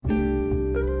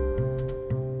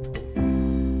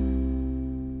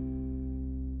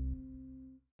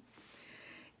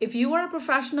If you are a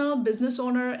professional, business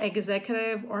owner,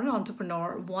 executive, or an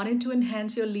entrepreneur wanting to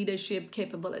enhance your leadership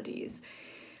capabilities,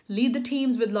 lead the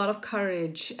teams with a lot of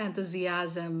courage,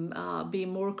 enthusiasm, be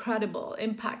more credible,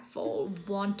 impactful,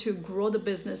 want to grow the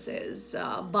businesses,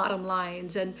 bottom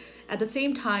lines, and at the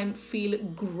same time feel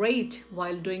great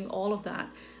while doing all of that,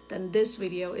 then this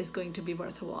video is going to be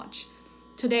worth a watch.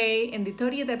 Today, in the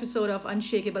 30th episode of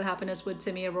Unshakable Happiness with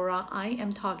Simi Arora, I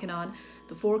am talking on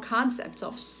the 4 concepts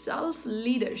of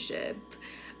self-leadership.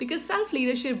 Because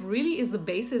self-leadership really is the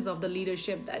basis of the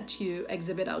leadership that you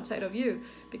exhibit outside of you.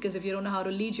 Because if you don't know how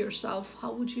to lead yourself,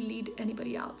 how would you lead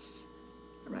anybody else,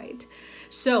 right?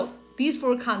 So these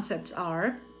 4 concepts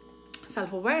are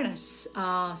self-awareness.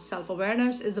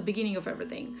 Self-awareness is the beginning of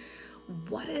everything.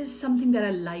 What is something that I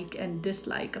like and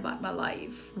dislike about my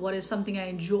life? What is something I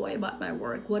enjoy about my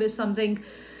work? What is something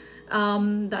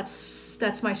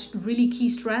that's my really key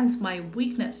strength, my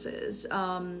weaknesses?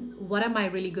 What am I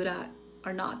really good at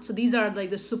or not? So these are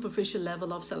like the superficial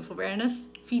level of self-awareness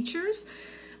features.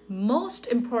 Most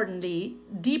importantly,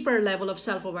 deeper level of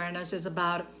self-awareness is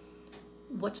about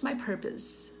what's my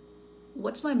purpose?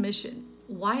 What's my mission?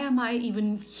 Why am I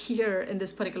even here in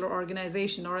this particular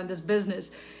organization or in this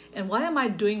business? And why am I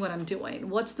doing what I'm doing?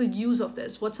 What's the use of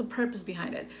this? What's the purpose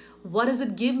behind it? What does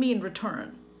it give me in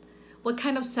return? What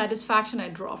kind of satisfaction I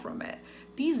draw from it?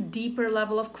 These deeper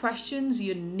level of questions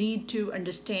you need to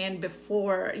understand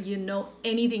before you know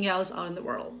anything else out in the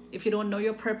world. If you don't know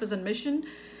your purpose and mission,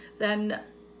 then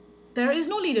there is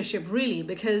no leadership really,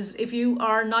 because if you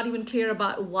are not even clear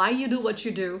about why you do what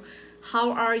you do,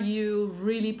 how are you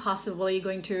really possibly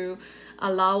going to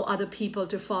allow other people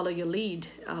to follow your lead?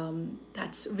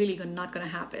 That's really not going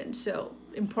to happen. So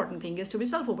important thing is to be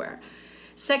self-aware.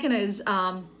 Second is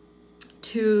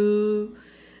to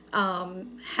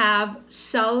have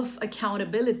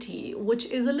self-accountability, which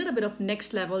is a little bit of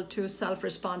next level to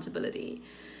self-responsibility.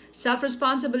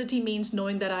 Self-responsibility means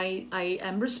knowing that I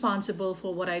am responsible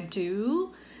for what I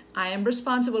do. I am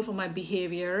responsible for my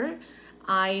behavior.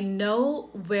 I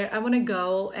know where I want to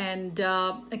go, and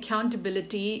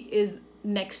accountability is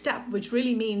next step, which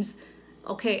really means,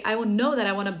 okay, I will know that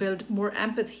I want to build more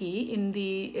empathy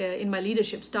in my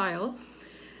leadership style.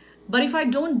 But if I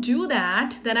don't do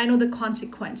that, then I know the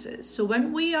consequences. So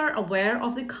when we are aware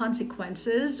of the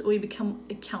consequences, we become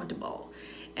accountable.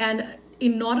 And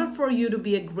in order for you to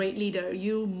be a great leader,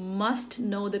 you must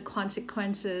know the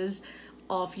consequences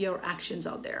of your actions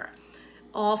out there,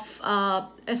 of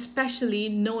especially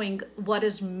knowing what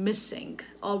is missing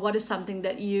or what is something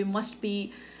that you must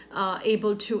be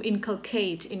able to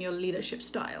inculcate in your leadership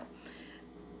style.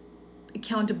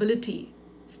 Accountability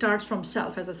starts from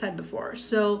self, as I said before.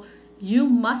 So you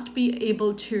must be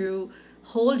able to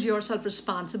hold yourself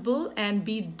responsible and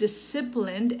be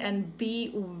disciplined and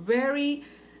be very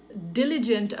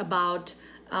diligent about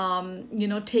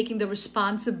taking the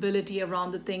responsibility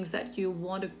around the things that you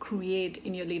want to create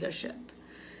in your leadership.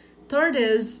 Third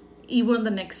is even the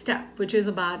next step, which is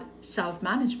about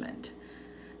self-management.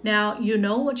 Now, you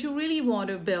know what you really want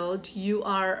to build. You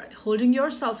are holding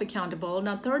yourself accountable.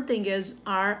 Now, third thing is,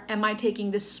 am I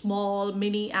taking this small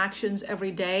mini actions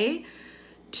every day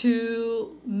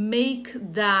to make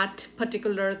that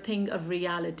particular thing a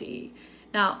reality?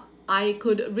 Now, I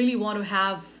could really want to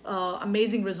have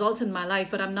amazing results in my life,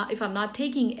 but if I'm not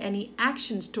taking any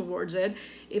actions towards it,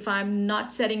 if I'm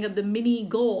not setting up the mini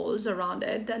goals around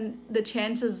it, then the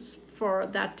chances for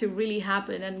that to really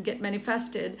happen and get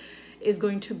manifested is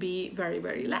going to be very,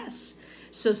 very less.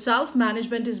 So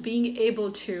self-management is being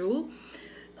able to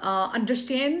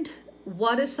understand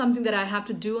what is something that I have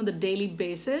to do on the daily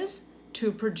basis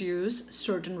to produce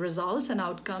certain results and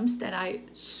outcomes that I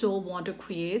so want to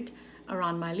create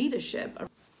around my leadership.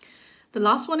 The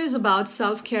last one is about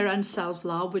self-care and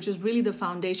self-love, which is really the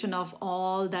foundation of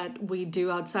all that we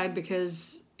do outside,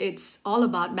 because it's all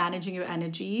about managing your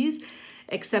energies,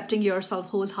 accepting yourself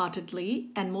wholeheartedly,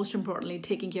 and most importantly,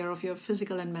 taking care of your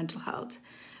physical and mental health.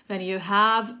 When you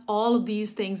have all of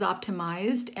these things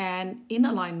optimized and in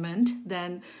alignment,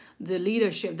 then the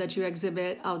leadership that you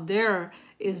exhibit out there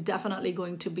is definitely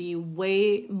going to be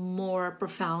way more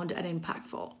profound and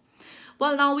impactful.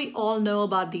 Well, now we all know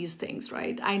about these things,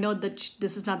 right? I know that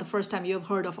this is not the first time you've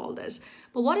heard of all this,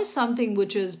 but what is something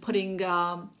which is putting,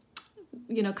 kind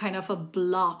of a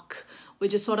block,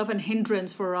 which is sort of a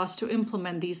hindrance for us to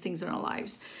implement these things in our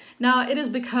lives? Now, it is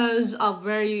because of a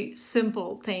very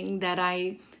simple thing that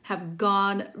I have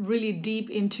gone really deep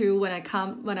into when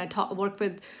I work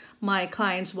with my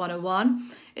clients one-on-one,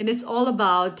 and it's all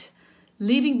about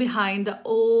leaving behind the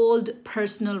old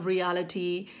personal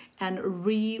reality and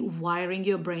rewiring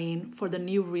your brain for the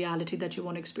new reality that you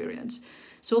want to experience.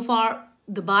 So far,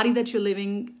 the body that you're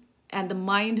living and the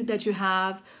mind that you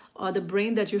have or the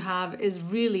brain that you have is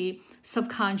really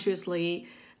subconsciously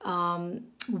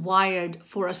wired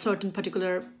for a certain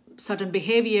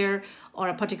behavior or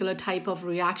a particular type of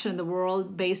reaction in the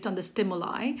world based on the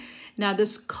stimuli. Now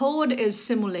this code is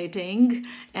simulating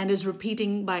and is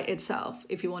repeating by itself.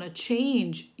 If you want to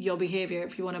change your behavior,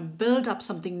 if you want to build up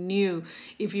something new,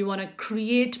 if you want to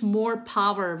create more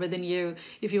power within you,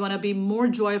 if you want to be more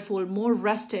joyful, more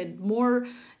rested, more,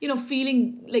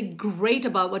 feeling like great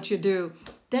about what you do,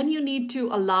 then you need to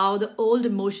allow the old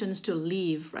emotions to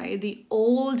leave, right? The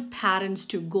old patterns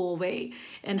to go away.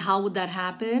 And how would that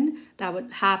happen? That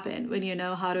would happen when you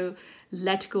know how to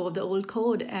let go of the old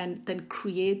code and then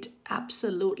create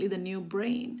absolutely the new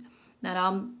brain.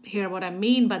 Now, here what I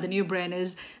mean by the new brain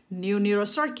is new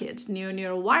neurocircuits, new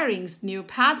neural wirings, new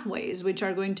pathways, which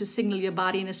are going to signal your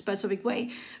body in a specific way,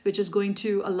 which is going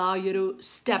to allow you to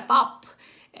step up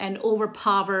and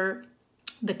overpower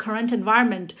the current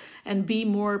environment and be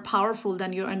more powerful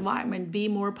than your environment, be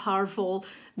more powerful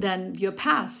than your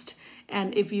past.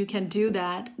 And if you can do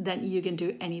that, then you can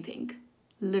do anything,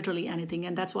 literally anything.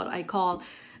 And that's what I call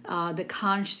the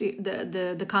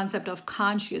concept of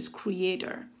conscious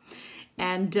creator.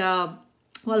 And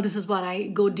this is what I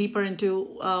go deeper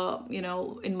into,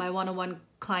 in my one-on-one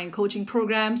client coaching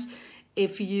programs.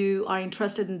 If you are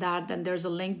interested in that, then there's a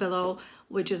link below,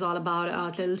 which is all about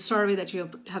a little survey that you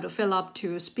have to fill up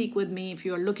to speak with me if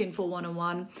you are looking for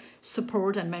one-on-one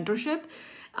support and mentorship.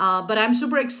 But I'm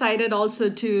super excited also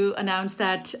to announce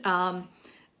that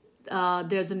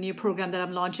there's a new program that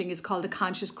I'm launching. It's called the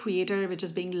Conscious Creator, which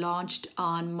is being launched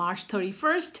on March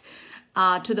 31st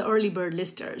to the early bird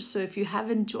listers. So if you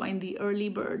haven't joined the early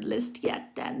bird list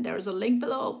yet, then there's a link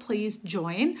below. Please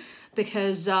join,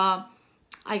 because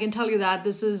I can tell you that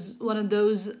this is one of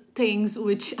those things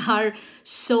which are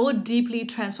so deeply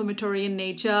transformatory in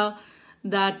nature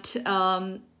that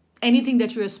anything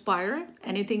that you aspire,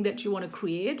 anything that you want to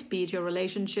create, be it your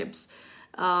relationships,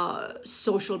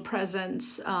 social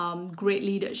presence, great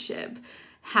leadership,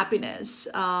 happiness,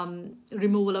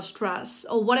 removal of stress,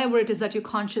 or whatever it is that you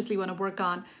consciously want to work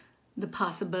on, the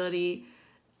possibility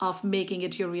of making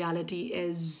it your reality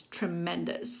is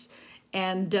tremendous.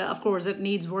 And of course, it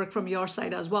needs work from your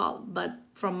side as well. But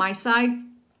from my side,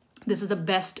 this is the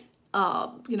best,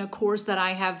 course that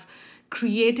I have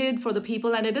created for the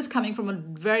people. And it is coming from a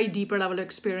very deeper level of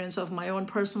experience of my own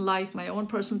personal life, my own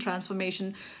personal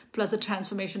transformation, plus the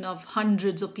transformation of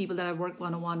hundreds of people that I work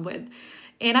one-on-one with.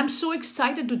 And I'm so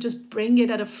excited to just bring it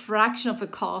at a fraction of a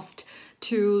cost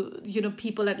to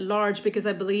people at large, because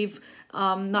I believe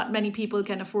not many people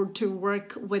can afford to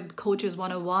work with coaches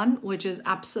one-on-one, which is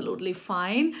absolutely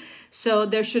fine. So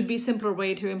there should be a simpler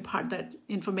way to impart that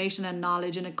information and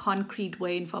knowledge in a concrete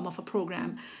way in form of a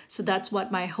program. So that's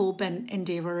what my hope and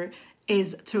endeavor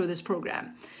is through this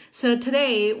program. So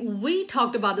today we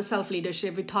talked about the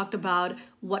self-leadership. We talked about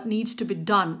what needs to be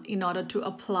done in order to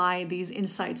apply these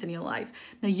insights in your life.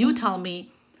 Now you tell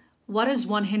me, what is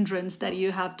one hindrance that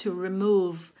you have to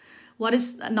remove? What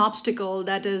is an obstacle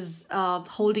that is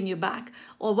holding you back?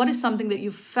 Or what is something that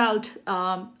you felt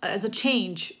as a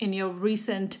change in your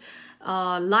recent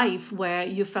life where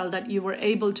you felt that you were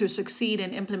able to succeed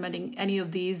in implementing any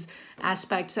of these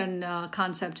aspects and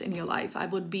concepts in your life? I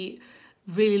would be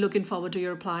really looking forward to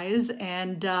your replies,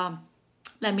 and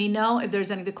let me know if there's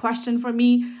any other question for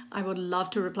me. I would love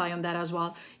to reply on that as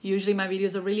well. Usually my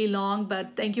videos are really long,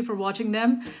 but thank you for watching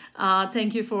them.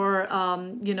 Thank you for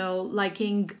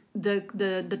liking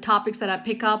the topics that I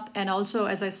pick up. And also,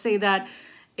 as I say that,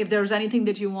 if there's anything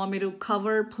that you want me to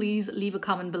cover, please leave a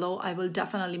comment below. I will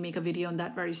definitely make a video on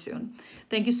that very soon.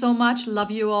 Thank you so much. Love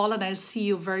you all, and I'll see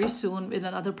you very soon with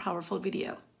another powerful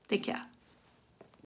video. Take care.